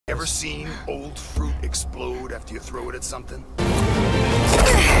ever seen old fruit explode after you throw it at something?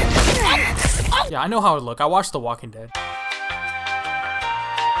 Yeah, I know how it look. I watched The Walking Dead.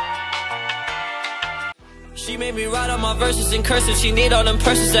 She made me write all my verses in cursive. She need all them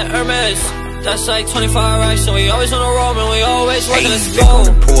purses at Hermes. That's like 24 hours, so we always on the road and we always working. Let's go.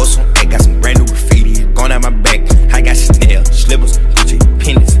 I got some brand new graffiti going out my back. I got Chanel, slippers, Gucci,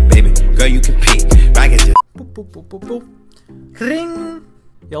 pennies, baby. Girl, you can pick. Rocket just. Boop, boop, boop, boop, boop. Ring.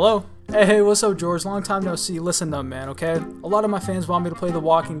 Hello. Hey, what's up, George? Long time no see. Listen up, man, okay? A lot of my fans want me to play The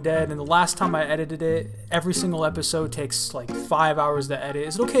Walking Dead, and the last time I edited it, every single episode takes like 5 hours to edit.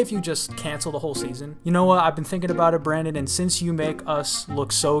 Is it okay if you just cancel the whole season? You know what? I've been thinking about it, Brandon, and since you make us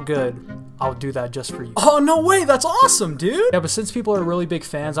look so good, I'll do that just for you. Oh, no way! That's awesome, dude! Yeah, but since people are really big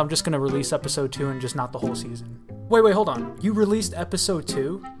fans, I'm just gonna release episode 2 and just not the whole season. Wait, hold on. You released episode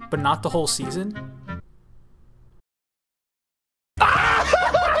 2, but not the whole season?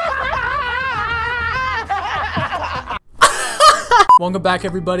 Welcome back,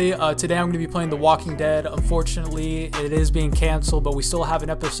 everybody. Today I'm going to be playing The Walking Dead. Unfortunately, it is being canceled, but we still have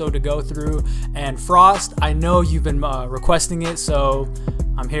an episode to go through. And Frost, I know you've been requesting it, so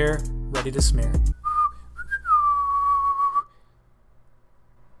I'm here, ready to smear.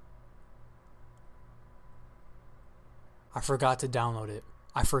 I forgot to download it.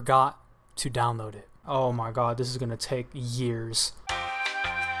 I forgot to download it. Oh my god, this is going to take years.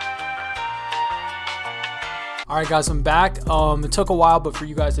 Alright guys, I'm back. It took a while, but for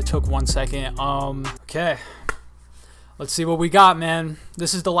you guys it took 1 second. Okay. Let's see what we got, man.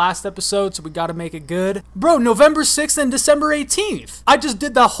 This is the last episode, so we gotta make it good. Bro, November 6th and December 18th. I just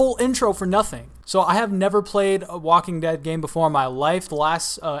did that whole intro for nothing. So I have never played a Walking Dead game before in my life. The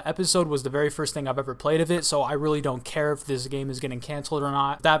last episode was the very first thing I've ever played of it, so I really don't care if this game is getting canceled or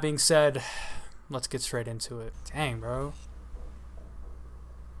not. That being said, let's get straight into it. Dang, bro.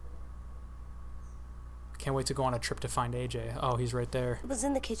 Can't wait to go on a trip to find AJ. Oh, he's right there. It was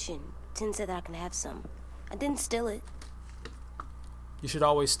in the kitchen. Tin said that I can have some. I didn't steal it. You should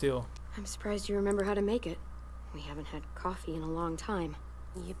always steal. I'm surprised you remember how to make it. We haven't had coffee in a long time.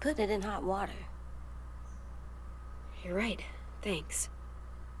 You put it in hot water. You're right. Thanks.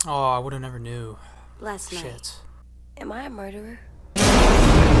 Oh, I would have never knew. Last night. Shit. Am I a murderer?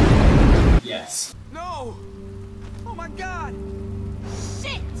 Yes. No! Oh my god!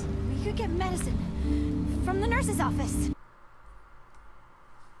 Shit! We could get medicine from the nurse's office.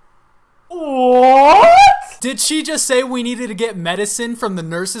 What? Did she just say we needed to get medicine from the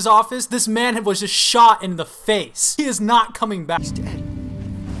nurse's office? This man was just shot in the face. He is not coming back. He's dead.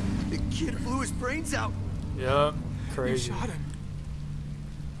 The kid blew his brains out. Yep, crazy. You shot him.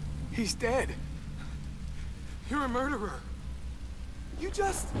 He's dead. You're a murderer. You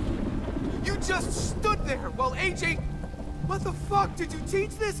just stood there while AJ... What the fuck did you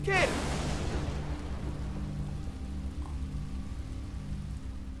teach this kid?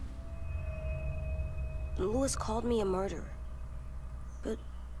 Lewis called me a murderer. But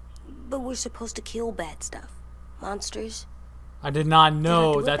we're supposed to kill bad stuff. Monsters. I did not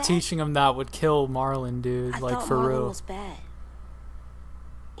know Did I do it that bad? teaching him that would kill Marlon, dude. I Like, thought for Marlon real. was bad.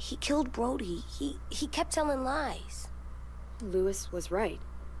 He killed Brody. He kept telling lies. Lewis was right.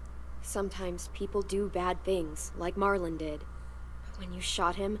 Sometimes people do bad things, like Marlon did. But when you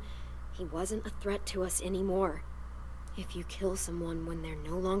shot him, he wasn't a threat to us anymore. If you kill someone when they're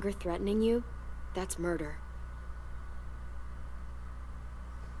no longer threatening you, that's murder.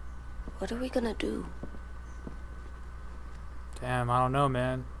 What are we gonna do? Damn, I don't know,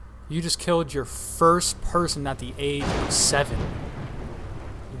 man. You just killed your first person at the age of 7.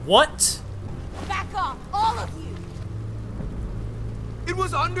 What? Back off, all of you! It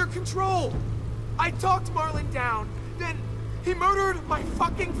was under control. I talked Marlon down. Then he murdered my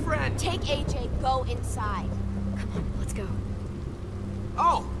fucking friend. Take AJ, go inside. Come on, let's go.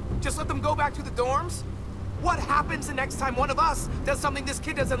 Oh, just let them go back to the dorms? What happens the next time one of us does something this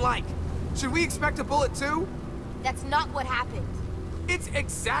kid doesn't like? Should we expect a bullet too? That's not what happened. It's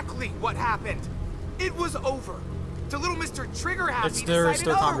exactly what happened. It was over. To little Mr. Trigger Happy It's their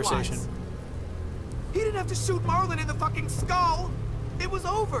decided otherwise. conversation. He didn't have to shoot Marlon in the fucking skull. It was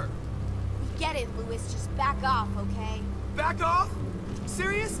over. We get it, Lewis. Just back off, okay? Back off?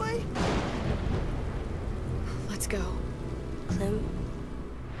 Seriously? Let's go.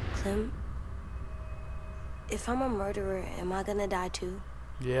 Clem, if I'm a murderer, am I gonna die too?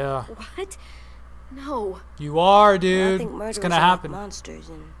 Yeah. What? No. You are, I dude. think It's murderers gonna are happen. like monsters,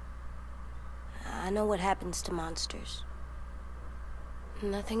 and I know what happens to monsters.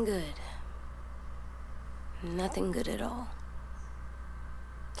 Nothing good. Nothing good at all.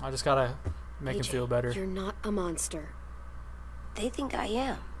 I just gotta make him AJ, feel better. You're not a monster. They think I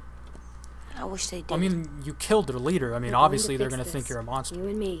am. I wish they did. I mean, you killed their leader. I mean, We're going obviously to they're fix gonna think this. you're a monster. You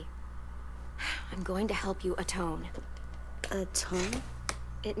and me. I'm going to help you atone. Atone?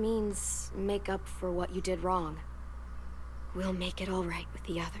 It means make up for what you did wrong. We'll make it all right with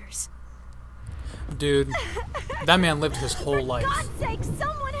the others. Dude, that man lived his whole life. For God's sake,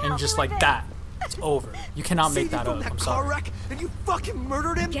 someone help And just me like with that, it's over. You cannot make Saved you that from up. that I'm car sorry. wreck, and you fucking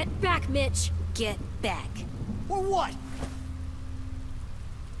murdered him? Get back, Mitch! Get back. Or what?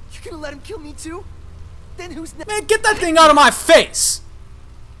 You gonna let him kill me too? Then who's next? Man, get that thing out of my face!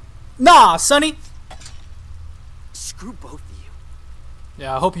 Nah, Sonny. Screw both of you.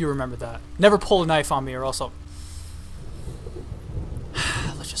 Yeah, I hope you remember that. Never pull a knife on me or else I'll...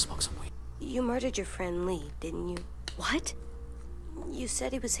 Let's just smoke some weed. You murdered your friend Lee, didn't you? What? You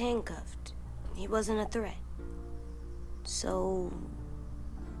said he was handcuffed. He wasn't a threat. So...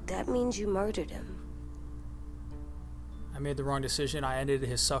 that means you murdered him. I made the wrong decision. I ended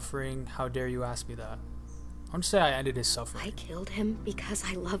his suffering. How dare you ask me that? I'm gonna say I ended his suffering. I killed him because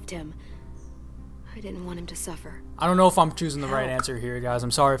I loved him. I didn't want him to suffer. I don't know if I'm choosing the right How? answer here, guys.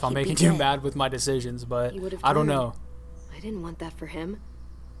 I'm sorry if I'm He'd be making you dead. mad with my decisions, but He would have I don't burned. know. I didn't want that for him.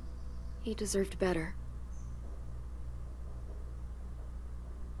 He deserved better.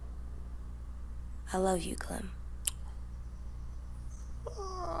 I love you, Clem.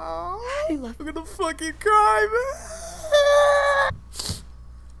 I love I'm gonna fucking cry, man.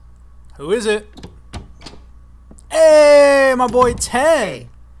 Who is it? Hey, my boy 10.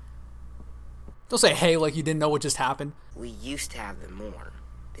 Don't say hey like you didn't know what just happened. We used to have them more.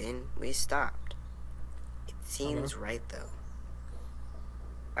 Then we stopped. It seems right, though.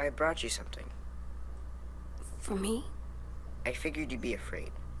 I brought you something. For me? I figured you'd be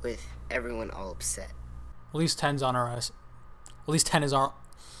afraid, with everyone all upset. At least 10's on our ass. At least 10 is our...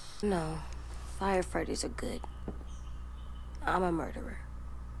 No. Firefighters are good. I'm a murderer.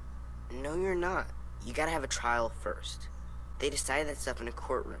 No, you're not. You gotta have a trial first. They decide that stuff in a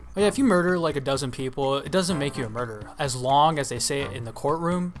courtroom. Oh yeah, if you murder like a dozen people, it doesn't make you a murderer. As long as they say it in the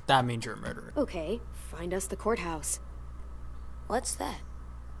courtroom, that means you're a murderer. Okay, find us the courthouse. What's that?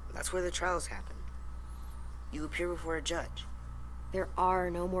 That's where the trials happen. You appear before a judge. There are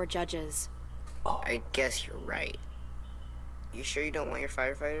no more judges. I guess you're right. You sure you don't want your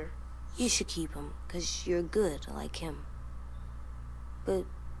firefighter? You should keep him, 'cause you're good like him. But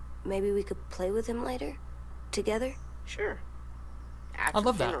maybe we could play with him later? Together? Sure. After I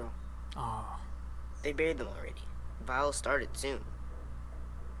love the that. funeral. Oh, They buried them already. Vial started soon.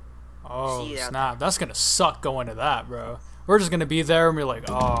 oh See you out snap. That's gonna suck going to that, bro. We're just gonna be there and be like,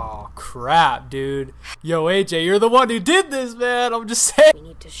 oh crap, dude. Yo, AJ, you're the one who did this, man. I'm just saying. We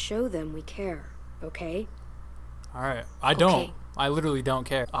need to show them we care, okay? Alright, I don't. Okay. I literally don't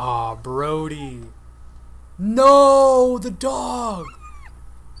care. Ah, Brody. No, the dog.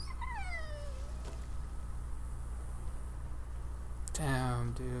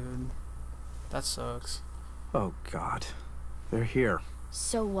 Damn, dude. That sucks. Oh, God. They're here.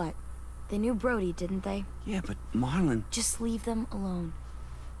 So what? They knew Brody, didn't they? Yeah, but Marlon... Just leave them alone.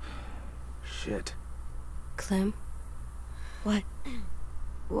 Shit. Clem? What?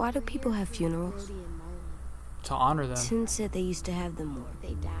 Why do people have funerals? To honor them. Tin said they used to have them more.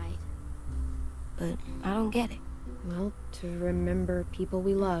 They died. But I don't get it. Well, to remember people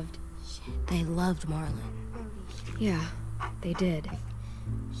we loved. They loved Marlon. Yeah, they did.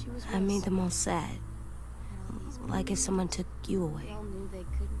 I made them all sad. Like if someone took you away.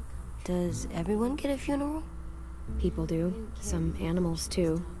 Does everyone get a funeral? People do. Some animals,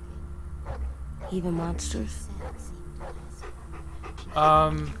 too. Even monsters? I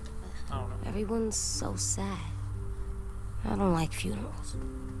don't know. Everyone's so sad. I don't like funerals.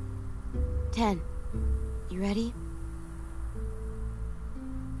 10. You ready?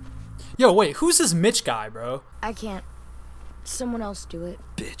 Yo, wait, who's this Mitch guy, bro? I can't. Someone else do it.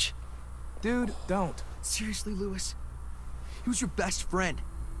 Bitch. Dude, don't. Seriously, Lewis? He was your best friend.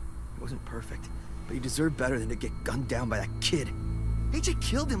 He wasn't perfect, but he deserved better than to get gunned down by that kid. AJ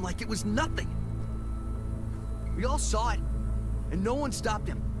killed him like it was nothing. We all saw it, and no one stopped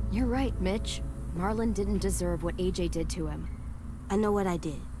him. You're right, Mitch. Marlon didn't deserve what AJ did to him. I know what I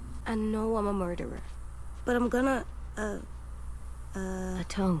did. I know I'm a murderer. But I'm gonna,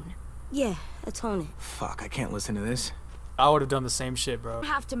 Atone. yeah, atone it. Fuck, I can't listen to this. I would have done the same shit, bro. You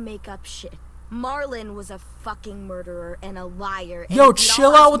have to make up shit. Marlon was a fucking murderer and a liar. And Yo, if we'd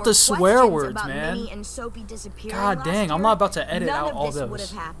chill all out asked with more the swear questions words, about man. Minnie and Sophie disappearing God last dang, I'm year, not about to edit none out of all this those. would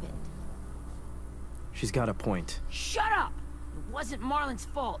have happened. She's got a point. Shut up! It wasn't Marlon's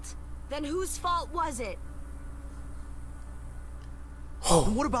fault. Then whose fault was it? Oh,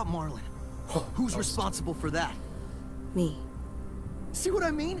 what about Marlon? Who's responsible for that? Me. See what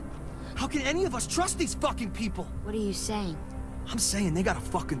I mean? How can any of us trust these fucking people? What are you saying? I'm saying they gotta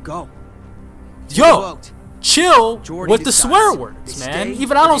fucking go. Yo, chill Jordi with the decides swear they words, stay man.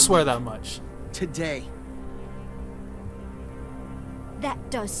 Even I or don't they swear leave. that much. Today. That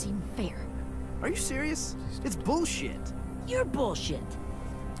does seem fair. Are you serious? It's bullshit. You're bullshit.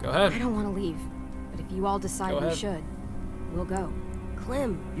 Go ahead. I don't want to leave, but if you all decide Go we ahead. should, we'll go.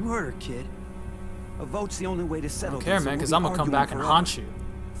 Clem. You heard her, kid. A vote's the only way to I settle don't care, this, or man, we'll because be I'm gonna come arguing back and forever. haunt you.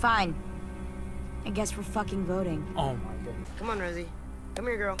 Fine. I guess we're fucking voting. Oh my goodness. Come on, Rosie. Come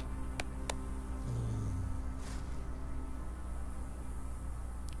here, girl.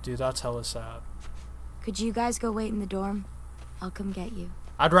 Dude, that's hella sad. Could you guys go wait in the dorm? I'll come get you.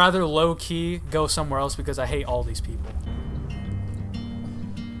 I'd rather low-key go somewhere else because I hate all these people.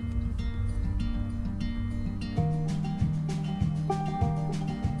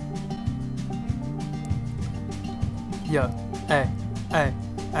 Yeah, hey, hey,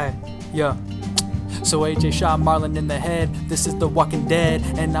 hey, yeah. So AJ shot Marlon in the head. This is The Walking Dead,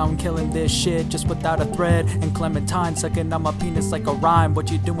 and now I'm killing this shit just without a thread. And Clementine sucking on my penis like a rhyme.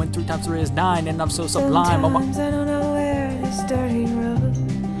 What you doing? 3 times 3 is 9, and I'm so sublime. Sometimes I don't know where this dirty road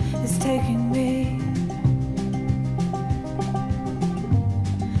is taking me.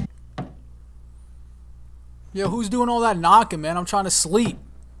 Yo, who's doing all that knocking, man? I'm trying to sleep.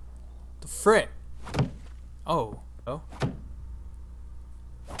 The frick? Oh. Oh.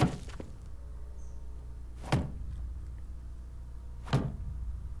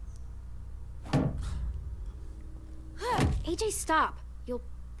 AJ, stop. You'll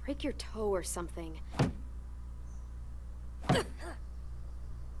break your toe or something.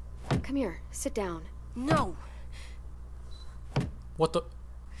 Come here, sit down. No. What the?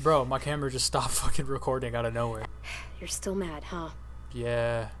 Bro, my camera just stopped fucking recording out of nowhere. You're still mad, huh?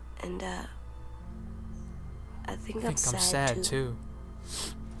 Yeah. And, I think I I'm think I'm sad sad too.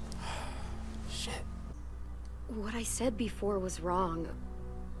 Shit. What I said before was wrong.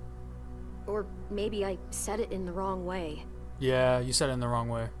 Or maybe I said it in the wrong way. Yeah, you said it in the wrong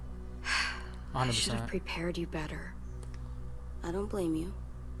way. I should have 100%. prepared you better. I don't blame you.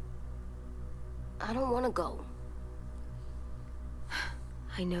 I don't want to go.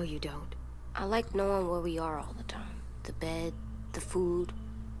 I know you don't. I like knowing where we are all the time. The bed, the food.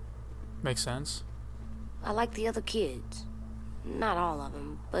 Makes sense. I like the other kids. Not all of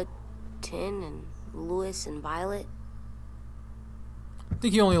them, but Tin and Louis and Violet. I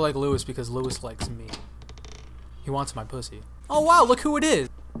think you only like Lewis because Lewis likes me. He wants my pussy. Oh wow, look who it is!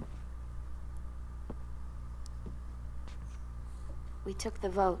 We took the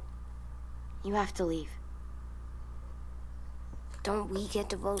vote. You have to leave. Don't we get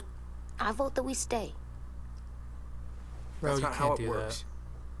to vote? I vote that we stay. Bro, That's you not how can't it do works.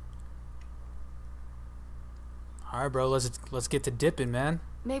 that. Alright, bro, let's get to dipping, man.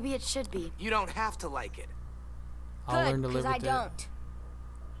 Maybe it should be. You don't have to like it. I'll learn to Good, live because with I it. don't.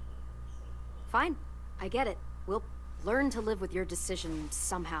 Fine, I get it. We'll learn to live with your decision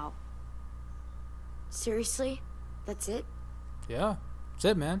somehow. Seriously? That's it? Yeah, that's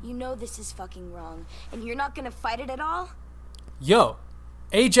it, man. You know this is fucking wrong, and you're not gonna fight it at all? Yo,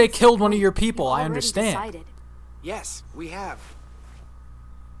 AJ killed one of your people. I Already understand. decided. Yes, we have.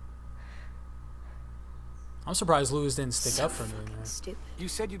 I'm surprised Lewis didn't stick up for me, man. Stupid. You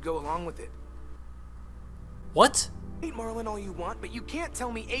said you'd go along with it. What? Hate Marlon all you want, but you can't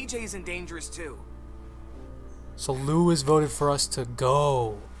tell me AJ's in dangerous too. So Lewis voted for us to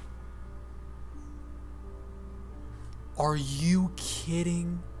go. Are you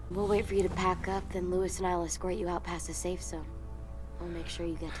kidding? We'll wait for you to pack up, then Louis and I'll escort you out past the safe zone. I'll make sure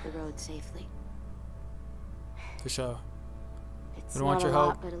you get to the road safely. For sure. It's We don't want not your a lot,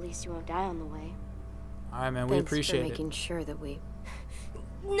 help. but at least you won't die on the way. Alright, man, we Thanks appreciate for it. making sure that we...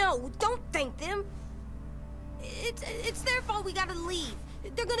 No, don't thank them. It's their fault we gotta leave.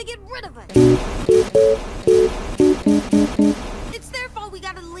 They're gonna get rid of us. It's their fault we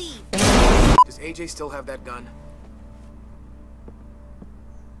gotta leave. Does AJ still have that gun?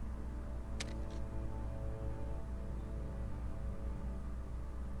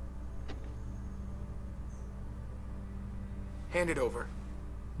 Hand it over.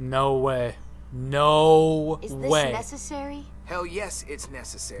 No way. No Is this way. necessary? Hell yes, it's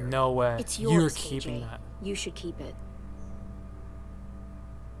necessary. No way. It's You're yours, keeping AJ. that. You should keep it.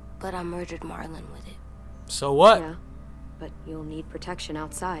 But I murdered Marlon with it. So what? Yeah, but you'll need protection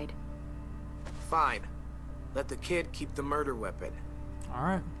outside. Fine. Let the kid keep the murder weapon.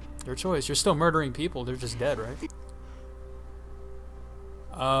 Alright. Your choice. You're still murdering people. They're just dead, right?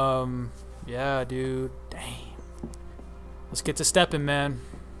 Yeah, dude. Dang. Let's get to stepping, man.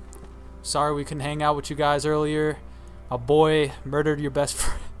 Sorry we couldn't hang out with you guys earlier. My boy murdered your best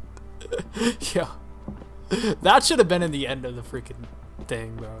friend. Yeah. That should have been in the end of the freaking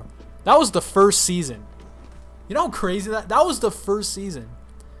thing, bro. That was the first season. You know how crazy that was the first season.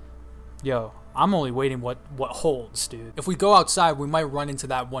 Yo, I'm only waiting what holds, dude. If we go outside, we might run into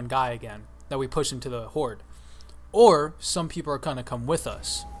that one guy again that we push into the horde. Or some people are gonna come with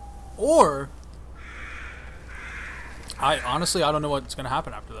us. Or I don't know what's gonna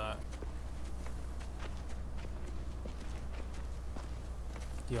happen after that.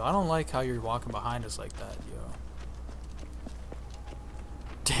 Yo, I don't like how you're walking behind us like that, yo.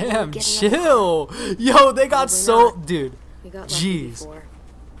 Damn, chill. Yo, they got so... Dude, jeez.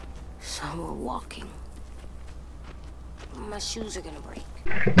 So we're walking. My shoes are gonna break.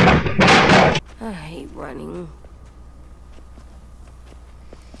 I hate running.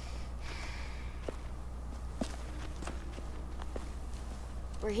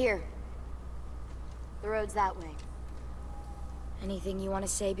 We're here. The road's that way. Anything you want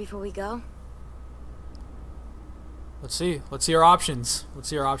to say before we go? Let's see. Let's see our options. Let's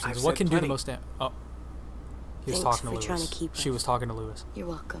see our options. I've What said can do plenty. the most damage? Oh. He was Thanks talking to for Lewis. trying to keep She us. was talking to Lewis. You're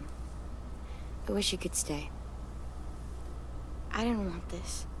welcome. I wish you could stay. I didn't want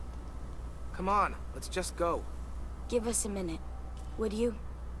this. Come on, let's just go. Give us a minute, would you?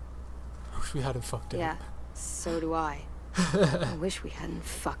 I wish we hadn't fucked it Yeah, up. so do I. I wish we hadn't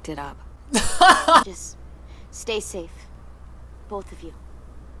fucked it up. Just stay safe. Both of you.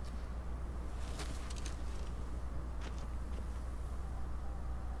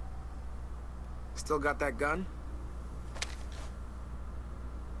 Still got that gun?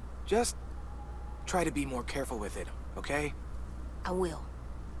 Just try to be more careful with it, okay? I will.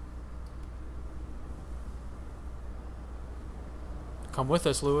 Come with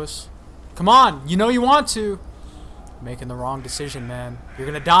us, Lewis. Come on. You know you want to. Making the wrong decision, man. You're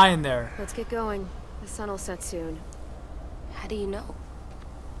gonna die in there. Let's get going. The sun will set soon. How do you know?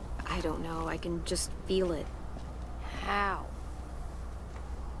 I don't know. I can just feel it. How?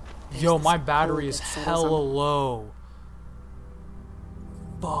 Yo, my this battery pull is that settles hella on- low.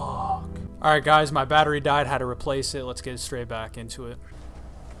 Fuck. Alright, guys, my battery died. Had to replace it. Let's get straight back into it.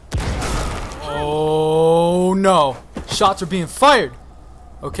 Oh, no. Shots are being fired.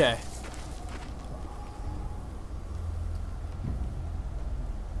 Okay.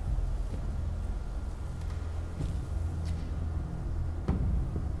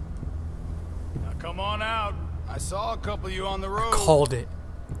 Now come on out. I saw a couple of you on the road. Called it.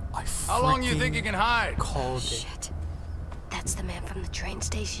 How long you think you can hide? Called it. Shit. That's the man from the train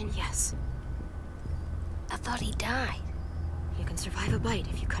station? Yes. I thought he died. You can survive a bite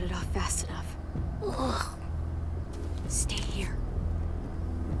if you cut it off fast enough. Ugh. Stay here.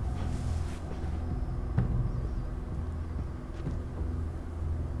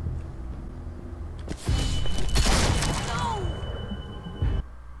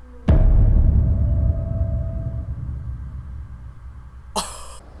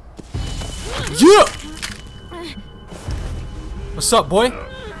 Yeah! What's up, boy?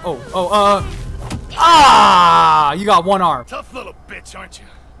 Ah! You got one arm. Tough little bitch, aren't you?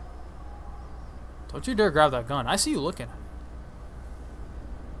 Don't you dare grab that gun. I see you looking.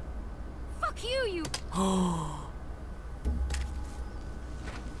 Fuck you, you. No.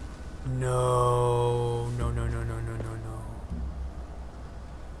 No.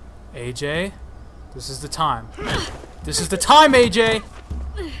 AJ, this is the time. This is the time, AJ!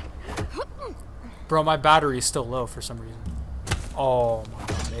 Bro, my battery is still low for some reason. Oh my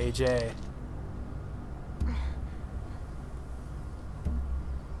god, AJ.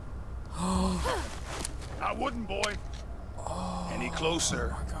 I wouldn't, boy. Any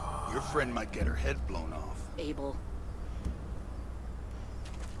closer, your friend might get her head blown off. Abel.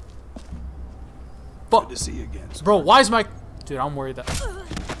 Good to see you again. Bro, why is my... Dude, I'm worried that...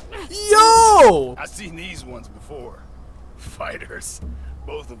 Yo! I've seen these ones before. Fighters.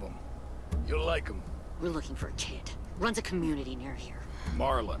 Both of them. You'll like them. We're looking for a kid. Runs a community near here.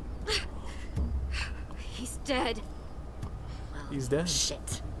 Marlon. He's dead. Well, He's dead.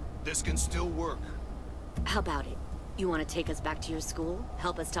 Shit. This can still work. How about it? You want to take us back to your school?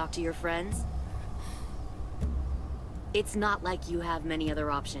 Help us talk to your friends? It's not like you have many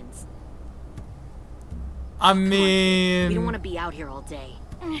other options. I mean... We don't want to be out here all day.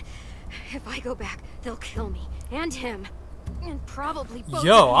 If I go back, they'll kill me. And him. And probably both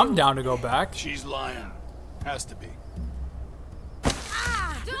Yo, of I'm you. down to go back. She's lying. Has to be.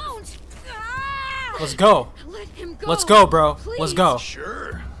 Ah, don't! Ah! Let's go. Let him go. Let's go, bro. Please. Let's go.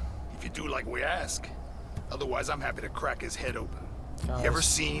 Sure. If you do like we ask. Otherwise, I'm happy to crack his head open. Guys. You ever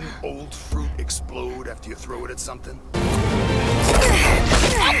seen old fruit explode after you throw it at something?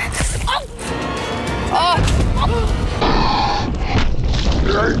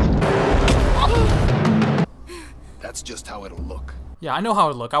 that's just how it'll look. Yeah, I know how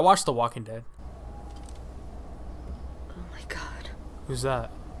it look. I watched The Walking Dead. Oh my god. Who's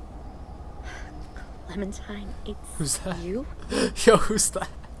that? Clementine, it's Who's that? you? Yo, who's that?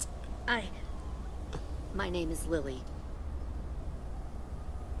 My name is Lily.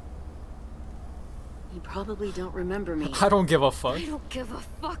 You probably don't remember me. I don't give a fuck. I don't give a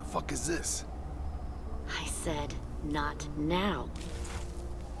fuck. Fuck is this? I said, not now.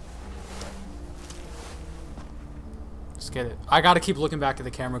 Let's get it. I gotta keep looking back at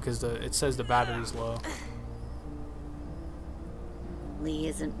the camera because it says the battery's low. Lee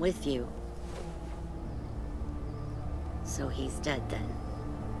isn't with you. So he's dead then.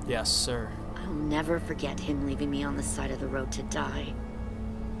 Yes, sir. I'll never forget him leaving me on the side of the road to die.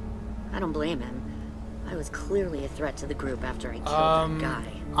 I don't blame him. I was clearly a threat to the group after I killed that guy.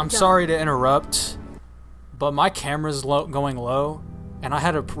 I'm sorry to interrupt, but my camera's going low, and I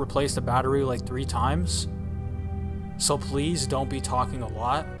had to replace the battery like 3 times. So please don't be talking a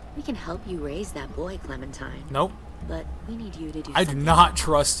lot. We can help you raise that boy, Clementine. Nope. But we need you to do I do something. not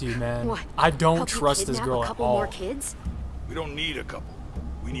trust you, man. What? I don't Help you trust this kidnap girl a at couple all. more kids? We don't need a couple.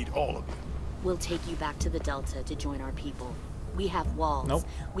 We need all of you. We'll take you back to the Delta to join our people. We have walls. Nope.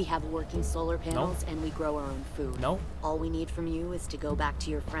 We have working solar panels, and we grow our own food. Nope. All we need from you is to go back to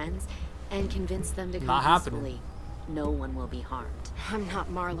your friends and convince them to come Not happening. peacefully. No one will be harmed. I'm not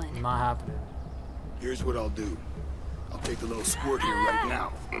Marlon. Not happening. Here's what I'll do. I'll take the little squirt here right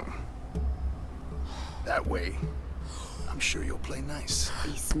now. That way, I'm sure you'll play nice.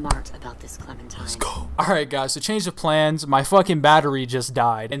 Be smart about this, Clementine. Let's go. Alright guys, so change of plans. My fucking battery just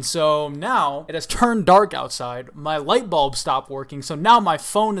died. And so now it has turned dark outside. My light bulb stopped working. So now my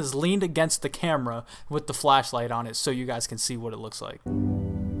phone is leaned against the camera with the flashlight on it so you guys can see what it looks like.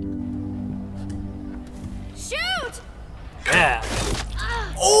 Shoot! Yeah.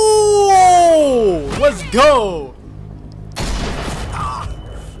 Oh! Let's go!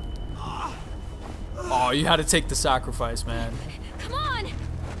 Oh, you had to take the sacrifice, man. Come on!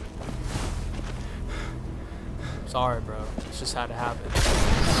 Sorry, bro. It just had to happen.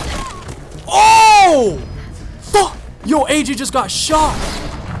 Oh! Fuck! Yo, AJ just got shot!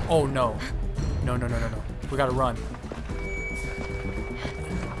 Oh, no. No, no, no, no, no. We gotta run.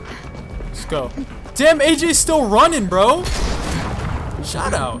 Let's go. Damn, AJ's still running, bro!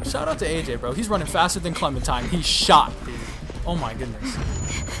 Shout out. Shout out to AJ, bro. He's running faster than Clementine. He's shot, dude. Oh, my goodness.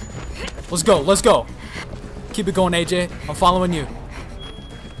 Let's go. Let's go. Keep it going, AJ. I'm following you.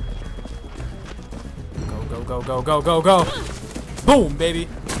 Go, go, go, go, go, go, go. Boom, baby.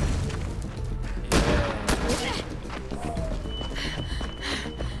 Yeah.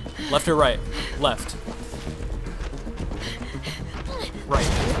 Left or right? Left. Right.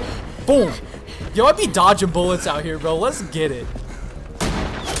 Boom. Yo, I be dodging bullets out here, bro. Let's get it.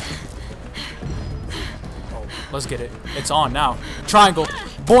 Oh, let's get it. It's on now. Triangle.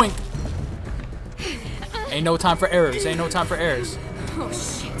 Boink. Ain't no time for errors. Ain't no time for errors. Oh,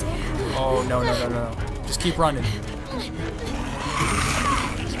 shit. Oh, no, no, no, no. Just keep running.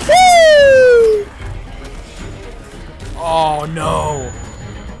 Woo! Oh, no.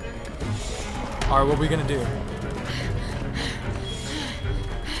 Alright, what are we gonna do?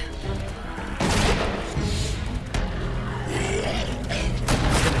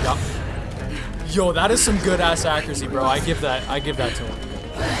 Yo, that is some good ass accuracy, bro. I give that to him.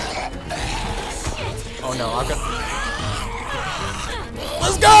 Oh no, I've got.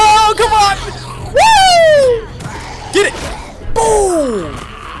 Let's go! Come on! Woo! Get it! Boom!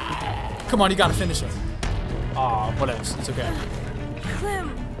 Come on, you gotta finish him. Aw, what else? It's okay. Clem.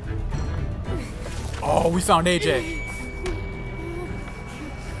 Oh, we found AJ.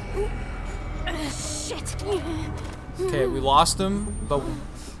 Shit. Okay, we lost him, but.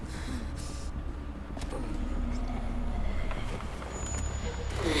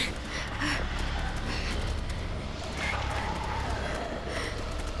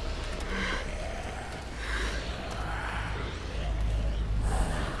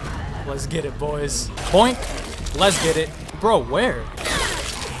 Let's get it, boys. Boink. Let's get it. Bro, where?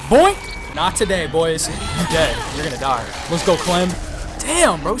 Boink. Not today, boys. You dead. You're gonna die. Let's go, Clem.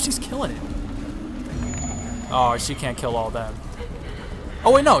 Damn, bro, she's killing it. Oh, she can't kill all them.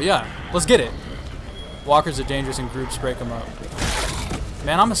 Oh, wait, no, yeah. Let's get it. Walkers are dangerous in groups. Break them up.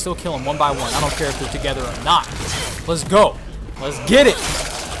 Man, I'm gonna still kill them one by one. I don't care if they're together or not. Let's go. Let's get it.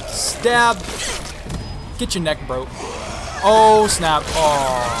 Stab. Get your neck broke. Oh, snap.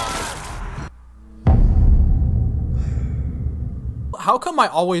 Oh. How come I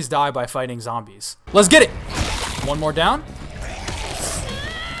always die by fighting zombies? Let's get it. One more down.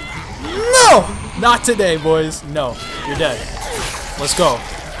 No! Not today, boys. No. You're dead. Let's go.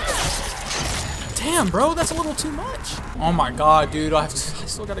 Damn, bro, that's a little too much. Oh my god, dude, I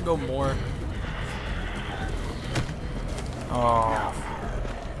still gotta go more. Oh.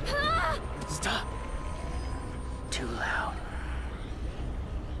 Stop. Too loud.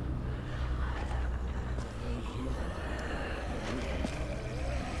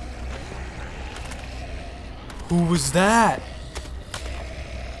 Who was that?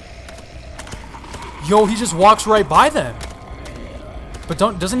 Yo, he just walks right by them. But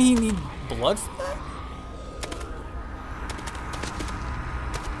doesn't he need blood for that?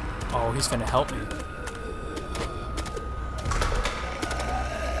 Oh, he's gonna help me.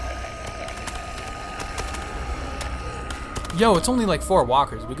 Yo, it's only like 4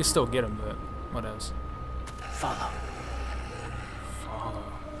 walkers. We could still get him, but what else? Follow.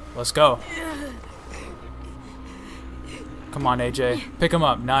 Let's go. Come on, AJ. Pick him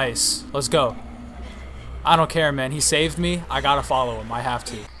up. Nice. Let's go. I don't care, man. He saved me. I gotta follow him. I have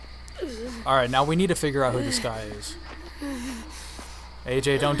to. Alright, now we need to figure out who this guy is.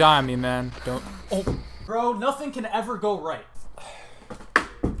 AJ, don't die on me, man. Don't. Oh. Bro, nothing can ever go right.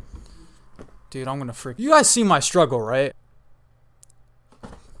 Dude, I'm gonna freak. You guys see my struggle, right?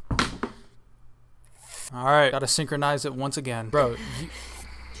 Alright, gotta synchronize it once again. Bro,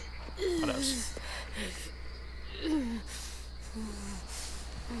 what else?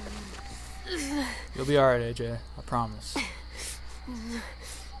 You'll be alright, AJ. I promise.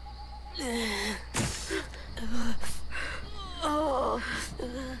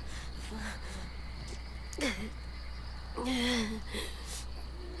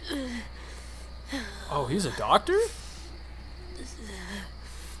 Oh, he's a doctor?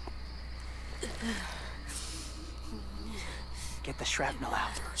 Get the shrapnel out.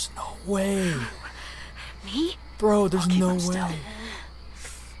 There's no way. Me? Bro, there's no way.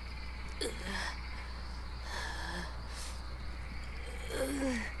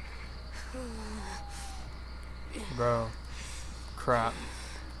 Bro. Crap.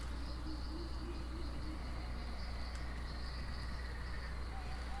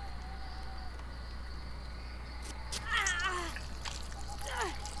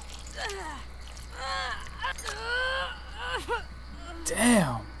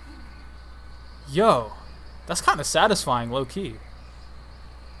 Damn. Yo. That's kind of satisfying, low-key.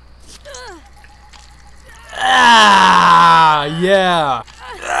 Ah! Yeah.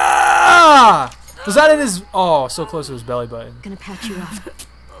 Ah! Was that in his... Oh, so close to his belly button. Gonna patch you up.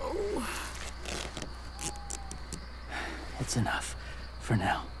 It's enough. For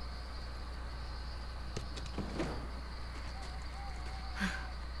now.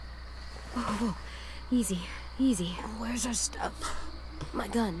 Whoa, whoa. Easy, easy. Where's our stuff? My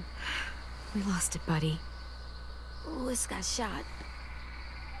gun. We lost it, buddy. Lewis got shot.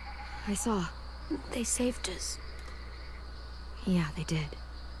 I saw. They saved us. Yeah, they did.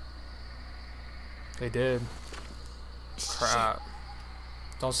 They did. Crap.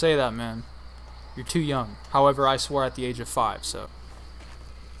 Don't say that, man. You're too young. However, I swore at the age of 5, so...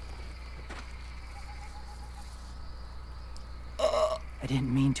 I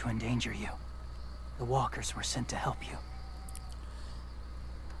didn't mean to endanger you. The walkers were sent to help you.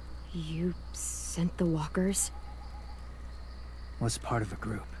 You sent the walkers? Was part of a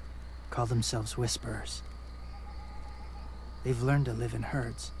group. Call themselves Whisperers. They've learned to live in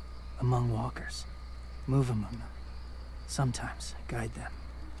herds, among walkers. Move among them. Sometimes guide them.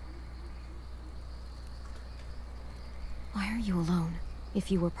 Why are you alone,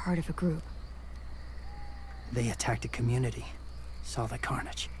 if you were part of a group? They attacked a community. Saw the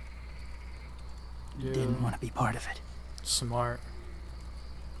carnage. Yeah. Didn't want to be part of it. Smart.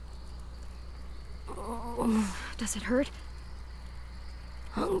 Oh, does it hurt?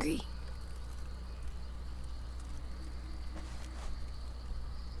 Hungry.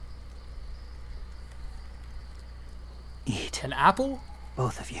 Eat. An apple?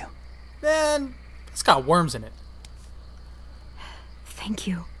 Both of you. Man, it's got worms in it. Thank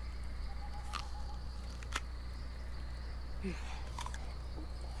you.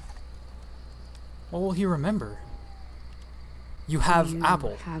 What will he remember? You have You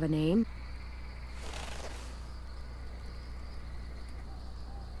apple. Have a name?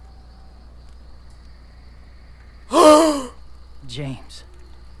 James.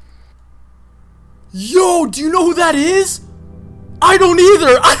 Yo, do you know who that is? I don't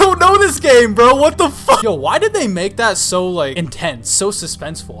either. I don't know this game, bro. What the fuck? Yo, why did they make that so, like, intense, so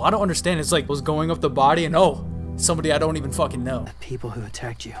suspenseful? I don't understand. It's like, was going up the body and, oh, somebody I don't even fucking know. The people who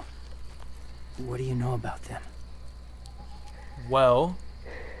attacked you. What do you know about them? Well,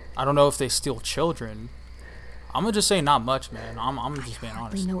 I don't know if they steal children. I'm gonna just say not much, man. I'm just being I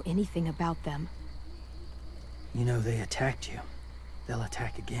honest. know anything about them. You know they attacked you. They'll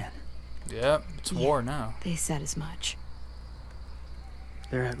attack again. Yep, it's war now. They said as much.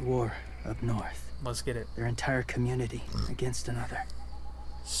 They're at war up north. Let's get it. Their entire community against another.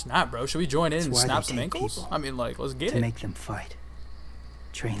 Snap, bro. Should we join in and snap some ankles? People I mean, like, let's get it. to make them fight.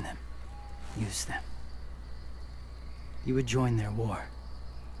 Train them. Use them. You would join their war.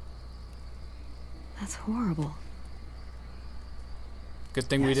 That's horrible. Good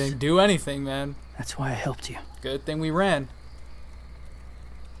thing we didn't do anything, man. That's why I helped you. Good thing we ran.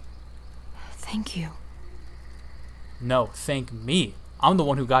 Thank you. No, thank me. I'm the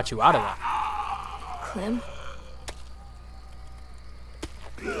one who got you out of that. Clem?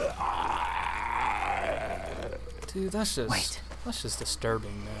 Dude, that's just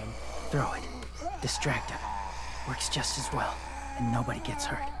disturbing, man. Throw it. Distract him. Works just as well, and nobody gets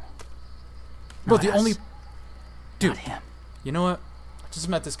hurt. Bro, Not the us. only... Dude, Not him. You know what? I just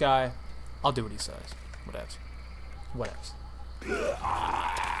met this guy. I'll do what he says. Whatevs. Whatevs.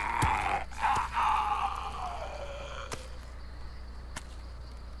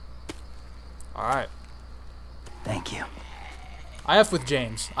 Alright. Thank you. I F with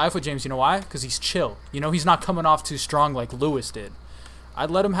James. You know why? Because he's chill. You know, he's not coming off too strong like Lewis did.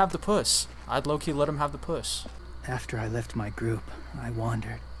 I'd let him have the puss. I'd low-key let him have the puss. After I left my group, I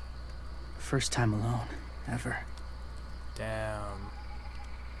wandered. First time alone, ever. Damn.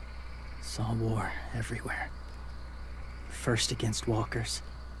 Saw war everywhere. First against walkers,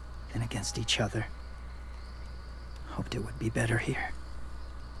 then against each other. Hoped it would be better here.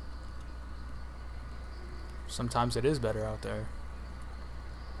 Sometimes it is better out there.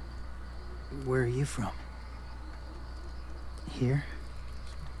 Where are you from? Here?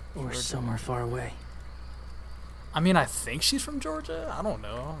 Or Georgia. somewhere far away? I mean, I think she's from Georgia. I don't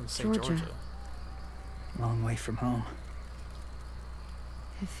know. I'm gonna say Georgia. Long way from home.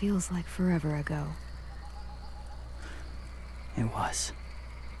 It feels like forever ago. It was.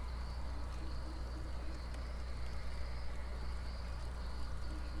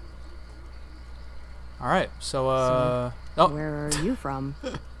 All right, so where are you from?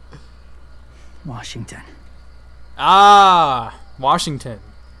 Washington. Ah, Washington.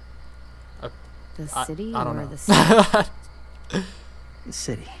 The city I don't or know. the city? The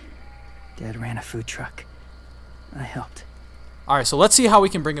city. Dad ran a food truck. I helped. All right, so let's see how we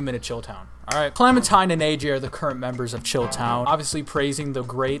can bring him into Chilltown. All right, Clementine and AJ are the current members of Chilltown. Obviously praising the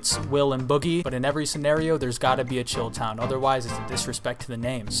greats, Will and Boogie, but in every scenario, there's gotta be a Chilltown. Otherwise, it's a disrespect to the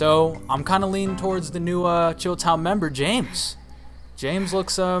name. So I'm kind of leaning towards the new Chilltown member, James. James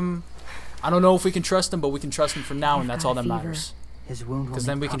looks, I don't know if we can trust him, but we can trust him for now, and that's all that matters. His wound will Because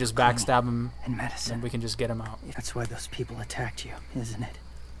then need we can just proper backstab him, and medicine. and we can just get him out. That's why those people attacked you, isn't it?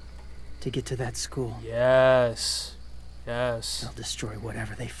 To get to that school. Yes. Yes. They'll destroy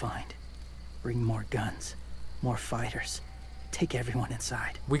whatever they find. Bring more guns, more fighters. Take everyone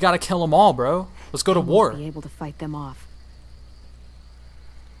inside. We gotta kill them all, bro. Let's go to war. Be able to fight them off.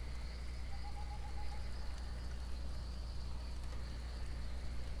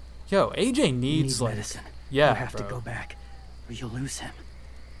 Yo, AJ needs You need like medicine. Yeah, You have bro. to go back, or you'll lose him.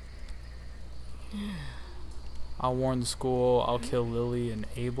 I'll warn the school. I'll kill Lily and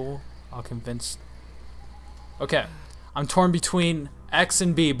Abel. I'll convince. Okay, I'm torn between X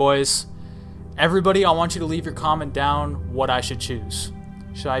and B, boys. Everybody, I want you to leave your comment down what I should choose.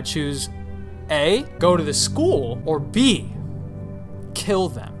 Should I choose A, go to the school, or B, kill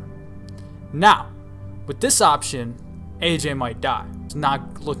them? Now, with this option, AJ might die. It's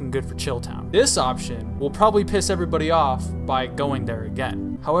not looking good for Chilltown. This option will probably piss everybody off by going there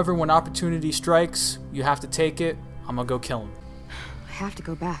again. However, when opportunity strikes, you have to take it. I'm gonna go kill him. I have to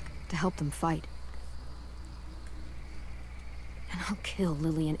go back to help them fight. And I'll kill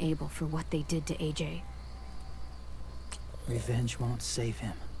Lily and Abel for what they did to AJ. Revenge won't save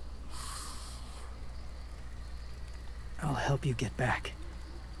him. I'll help you get back.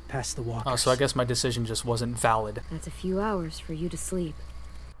 Past the walkers. Oh, so I guess my decision just wasn't valid. That's a few hours for you to sleep.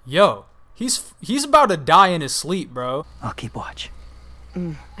 Yo, he's about to die in his sleep, bro. I'll keep watch.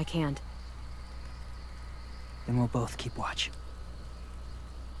 I can't. Then we'll both keep watch.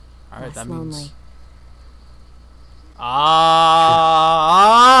 Alright, Less that lonely. means...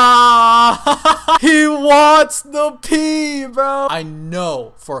 Ah! He wants the pee, bro. I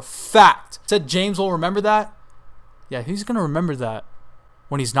know for a fact. Said James will remember that. Yeah, he's gonna remember that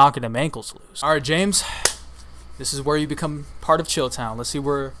when he's knocking them ankles loose. All right, James. This is where you become part of Chilltown. Let's see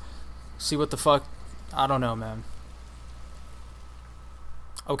what the fuck. I don't know, man.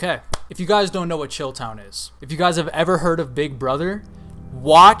 Okay. If you guys don't know what Chilltown is, if you guys have ever heard of Big Brother,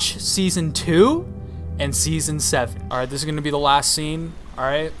 watch season 2 and season 7. All right, this is gonna be the last scene. All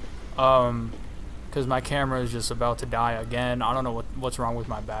right. because my camera is just about to die again. I don't know what's wrong with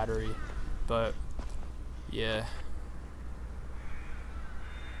my battery, but yeah.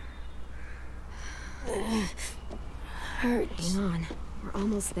 Hurts. Hang on, we're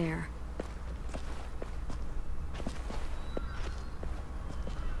almost there.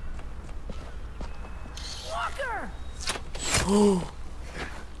 Walker!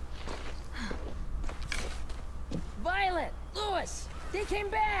 Violet, Lewis, they came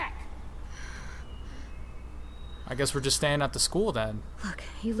back. I guess we're just staying at the school then. Look,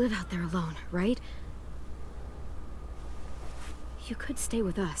 you live out there alone, right? You could stay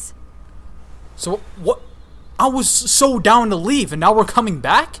with us. So what? I was so down to leave, and now we're coming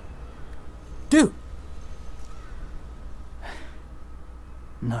back? Dude.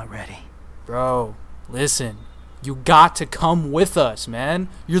 Not ready. Bro, listen. You got to come with us, man.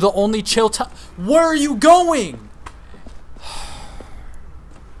 You're the only chill time. Where are you going?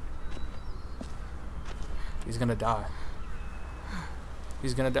 He's gonna die.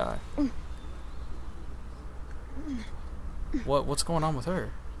 He's gonna die. What's going on with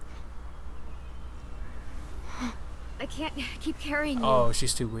her? I can't keep carrying you. Oh,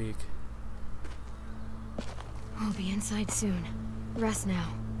 she's too weak. We'll be inside soon. Rest now.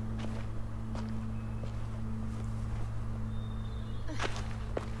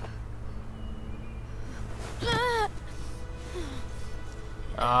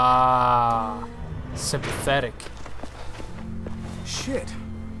 Ah, sympathetic. Shit.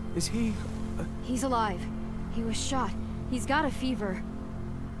 Is he... He's alive. He was shot. He's got a fever.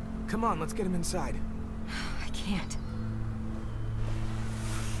 Come on, let's get him inside. I can't.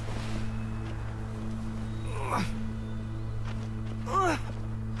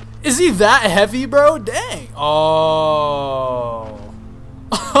 Is he that heavy, bro? Dang. Oh.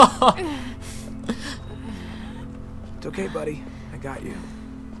 It's okay, buddy. I got you.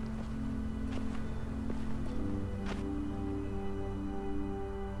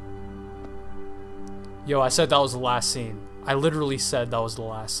 Yo, I said that was the last scene. I literally said that was the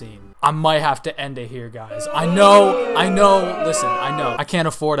last scene. I might have to end it here, guys. I know, listen, I know. I can't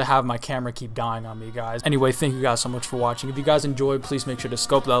afford to have my camera keep dying on me, guys. Anyway, thank you guys so much for watching. If you guys enjoyed, please make sure to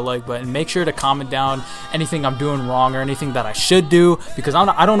scope that like button. Make sure to comment down anything I'm doing wrong or anything that I should do, because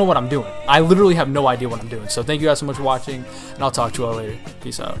I don't know what I'm doing. I literally have no idea what I'm doing. So thank you guys so much for watching, and I'll talk to you all later.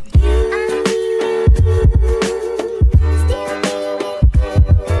 Peace out.